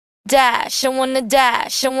dash, I wanna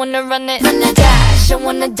dash, I wanna run it, dash, I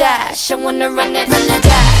wanna dash, I wanna run it,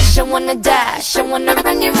 dash, I wanna dash, I wanna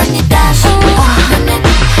run it, dash.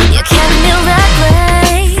 You can't be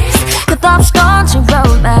reckless, 끝없이 던진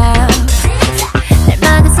roadmap. 날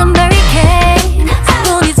막아선 barricade,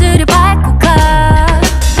 분위기를 밟고 가.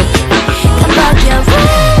 깜빡이야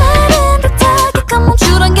왜 듯하게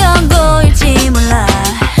감멈추던 경고일지 몰라.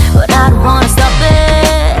 But I don't wanna stop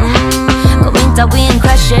it, 고민 따윈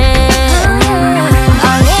crashing.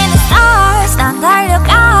 All in the stars, 난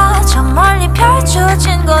달려가. 저 멀리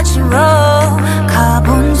펼쳐진 거지로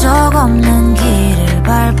가본 적 없는 길을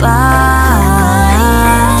밟아.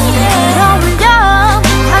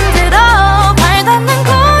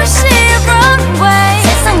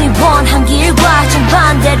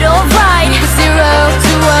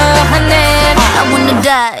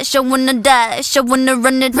 I wanna dash, I wanna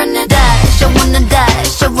run it, dash, I wanna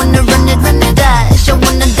dash, I wanna run it, dash, I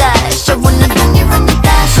wanna dash, I wanna run it,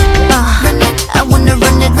 dash. I wanna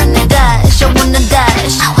run it, dash, I wanna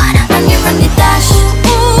dash, I wanna run it, dash.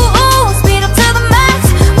 Ooh, ooh, speed up to the max.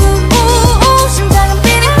 Ooh, ooh, ooh, 심장은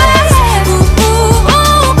beating fast. Ooh, ooh,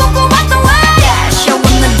 ooh, go out the way.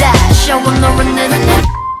 Dash, I wanna run it.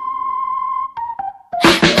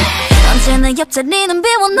 언제나 옆자리는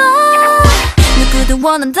비워놔. 누구도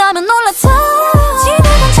원한다면 놀라서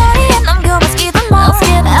지나간 자리에 남겨봐 skip them all.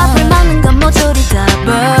 앞을 막는 건 모조리 다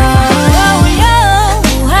burn.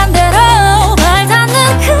 한 대로 발 닿는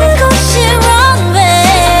그곳이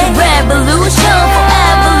runway. Revolution for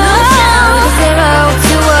evolution. Zero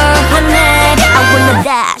to 100. I wanna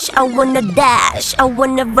dash, I wanna dash, I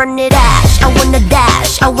wanna run it, dash, I wanna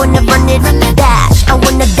dash, I wanna run it, dash, I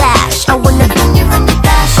wanna dash, I wanna run it,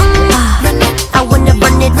 dash. I wanna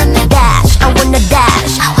run it, dash, I wanna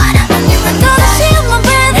dash, I wanna run it, dash.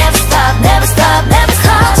 Never stop, never stop, never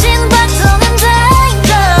stop. 진박도는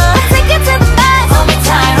danger. Take it to the max. Hold me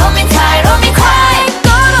tight, hold me tight, hold me tight.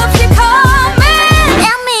 끝없이 coming.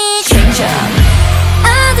 Let me change up.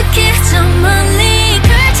 어둡게 저 멀리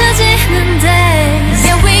펼쳐지는데.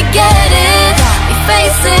 Yeah, we get it, we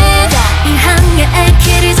face it. 이 한계의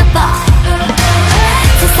길을 잡아.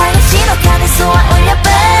 세상의 신호탄을 쏘아 올려봐.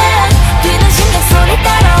 뛰는 심장 소리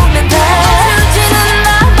따라오면 돼. 주지는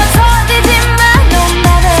나만 서디지만 no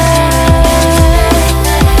matter.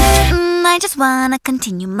 I just wanna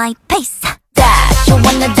continue my pace. Dash, I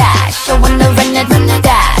wanna dash, I wanna run it,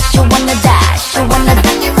 dash, I wanna dash, I wanna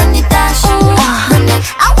run it, dash. I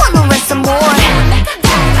wanna run some more. I wanna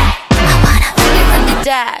run it,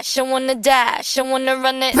 Dash, I wanna dash, I wanna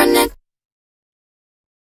run it.